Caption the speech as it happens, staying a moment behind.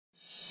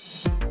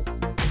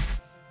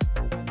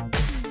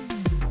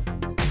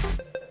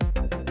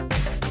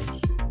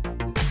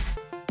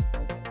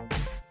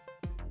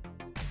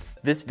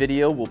This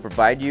video will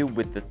provide you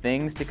with the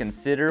things to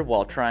consider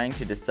while trying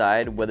to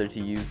decide whether to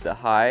use the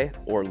high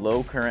or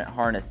low current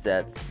harness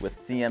sets with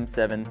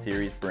CM7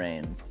 series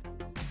brains.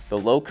 The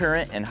low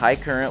current and high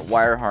current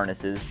wire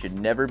harnesses should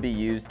never be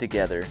used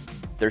together.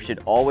 There should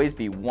always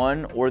be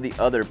one or the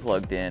other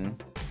plugged in,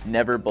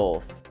 never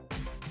both.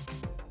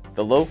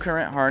 The low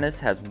current harness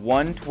has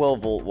one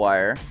 12-volt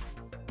wire,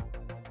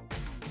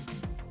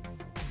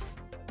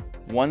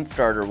 one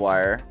starter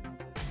wire,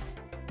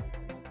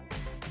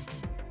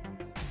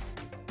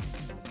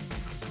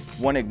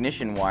 one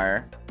ignition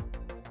wire,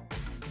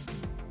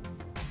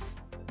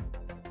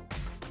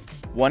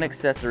 one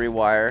accessory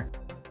wire,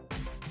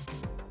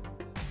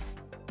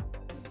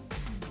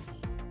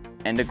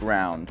 and a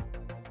ground.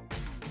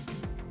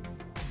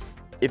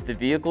 If the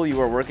vehicle you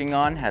are working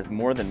on has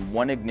more than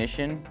one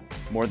ignition,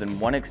 more than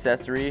one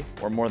accessory,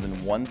 or more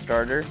than one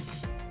starter,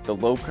 the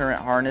low current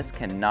harness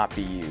cannot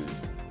be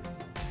used.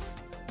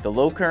 The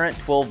low current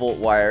 12-volt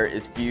wire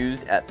is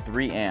fused at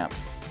 3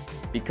 amps.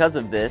 Because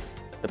of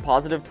this, the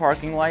positive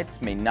parking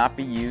lights may not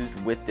be used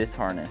with this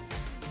harness.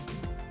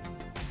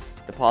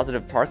 The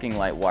positive parking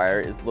light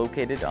wire is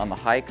located on the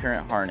high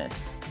current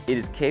harness. It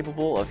is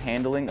capable of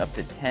handling up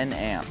to 10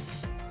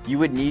 amps. You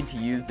would need to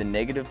use the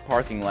negative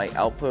parking light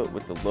output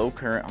with the low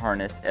current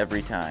harness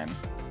every time.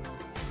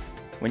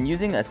 When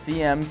using a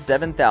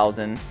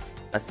CM7,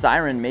 a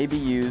siren may be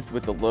used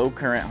with the low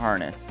current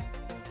harness.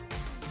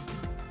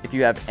 If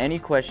you have any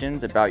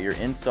questions about your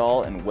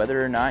install and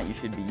whether or not you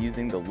should be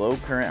using the low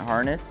current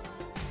harness,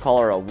 call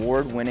our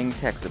award-winning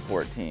tech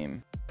support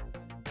team.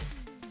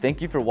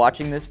 Thank you for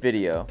watching this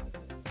video.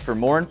 For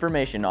more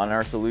information on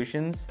our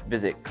solutions,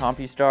 visit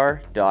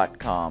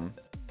compustar.com.